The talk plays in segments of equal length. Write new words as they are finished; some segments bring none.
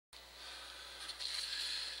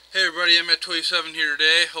Hey everybody, I'm at 27 here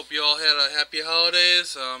today. Hope you all had a happy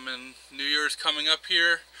holidays and New Year's coming up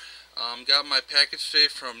here. Got my package today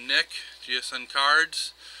from Nick,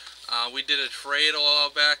 GSNCards. We did a trade a while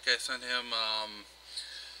back. I sent him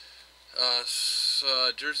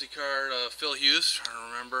jersey card, Phil Hughes, trying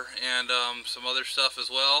to remember, and some other stuff as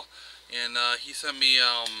well. And he sent me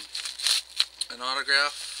an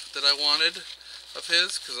autograph that I wanted of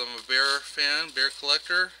his because I'm a Bear fan, Bear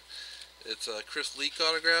collector. It's a Chris Leak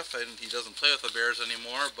autograph. He doesn't play with the Bears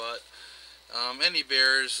anymore, but any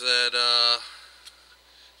Bears that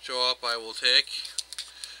show up I will take.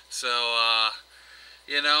 So,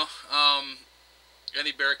 you know,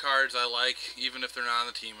 any Bear cards I like, even if they're not on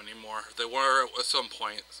the team anymore. If they were at some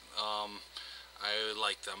point, I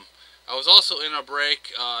like them. I was also in a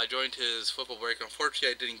break. I joined his football break. Unfortunately,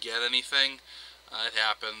 I didn't get anything. It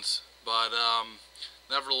happens. But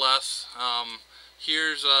nevertheless,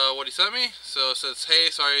 here's what he sent me. So it says, hey,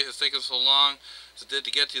 sorry it's taken so long. As it did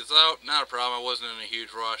to get these out. Not a problem. I wasn't in a huge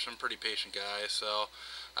rush. I'm a pretty patient guy. So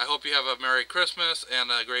I hope you have a Merry Christmas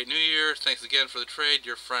and a great New Year. Thanks again for the trade.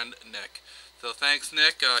 Your friend, Nick. So thanks,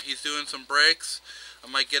 Nick. He's doing some breaks.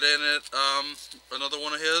 I might get in it another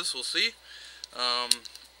one of his. We'll see.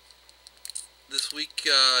 This week,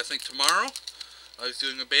 I think tomorrow, he's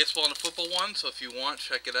doing a baseball and a football one. So if you want,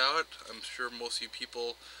 check it out. I'm sure most of you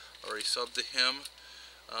people already subbed to him.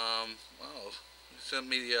 Wow, he sent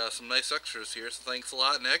me some nice extras here, so thanks a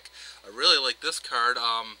lot, Nick. I really like this card.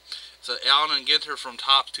 It's an Allen and Ginter from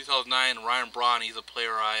Topps 2009. Ryan Braun, he's a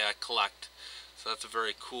player I collect. So that's a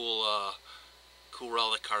very cool, cool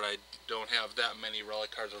relic card. I don't have that many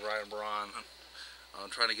relic cards of Ryan Braun. I'm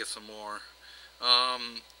trying to get some more.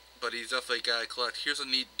 But he's definitely a guy I collect. Here's a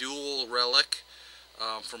neat dual relic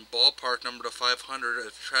from Ballpark number to 500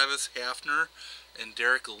 of Travis Hafner and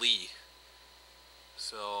Derek Lee.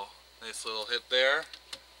 So, nice little hit there.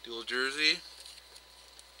 Dual jersey.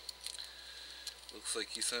 Looks like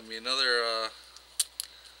he sent me another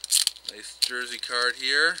nice jersey card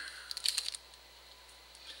here.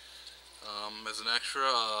 As an extra,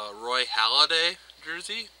 Roy Halladay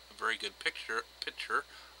jersey. A very good pitcher,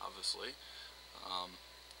 obviously.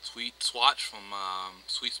 Sweet swatch from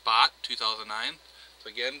Sweet Spot 2009. So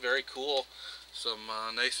again, very cool. Some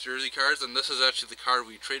nice jersey cards, and this is actually the card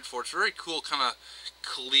we trade for. It's very cool, kind of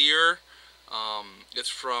clear. It's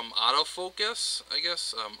from Autofocus, I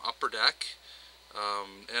guess. Upper Deck,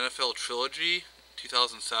 NFL Trilogy,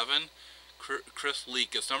 2007. Chris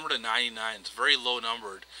Leak. It's numbered to 99. It's very low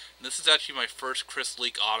numbered. And this is actually my first Chris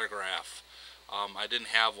Leak autograph. I didn't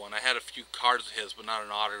have one. I had a few cards of his, but not an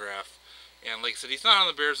autograph. And like I said, he's not on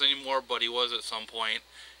the Bears anymore, but he was at some point.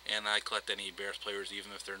 And I collect any Bears players,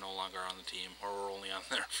 even if they're no longer on the team, or we're only on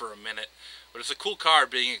there for a minute. But it's a cool card,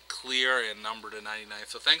 being clear and numbered to 99.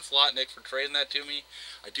 So thanks a lot, Nick, for trading that to me.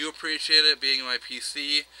 I do appreciate it, being my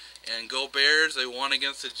PC. And go Bears! They won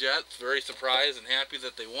against the Jets. Very surprised and happy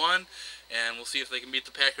that they won. And we'll see if they can beat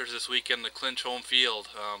the Packers this weekend to clinch home field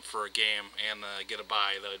for a game and get a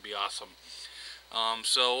bye. That would be awesome.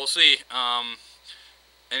 So we'll see.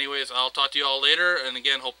 Anyways, I'll talk to you all later. And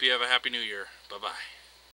again, hope you have a Happy New Year. Bye-bye.